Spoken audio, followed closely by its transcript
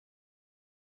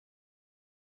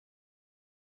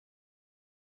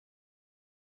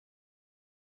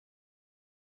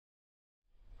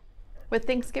With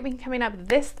Thanksgiving coming up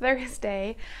this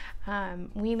Thursday,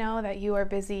 we know that you are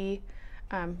busy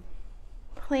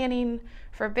planning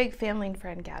for big family and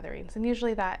friend gatherings, and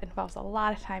usually that involves a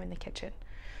lot of time in the kitchen.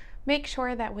 Make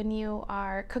sure that when you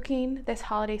are cooking this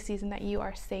holiday season that you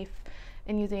are safe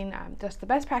and using just the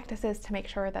best practices to make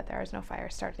sure that there is no fire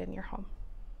started in your home.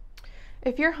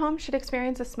 If your home should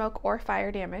experience a smoke or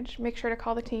fire damage, make sure to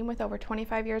call the team with over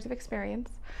 25 years of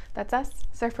experience. That's us,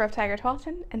 SERVPRO of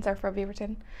Tigard-Tualatin and SERVPRO of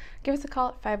Beaverton. Give us a call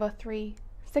at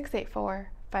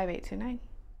 503-684-5829.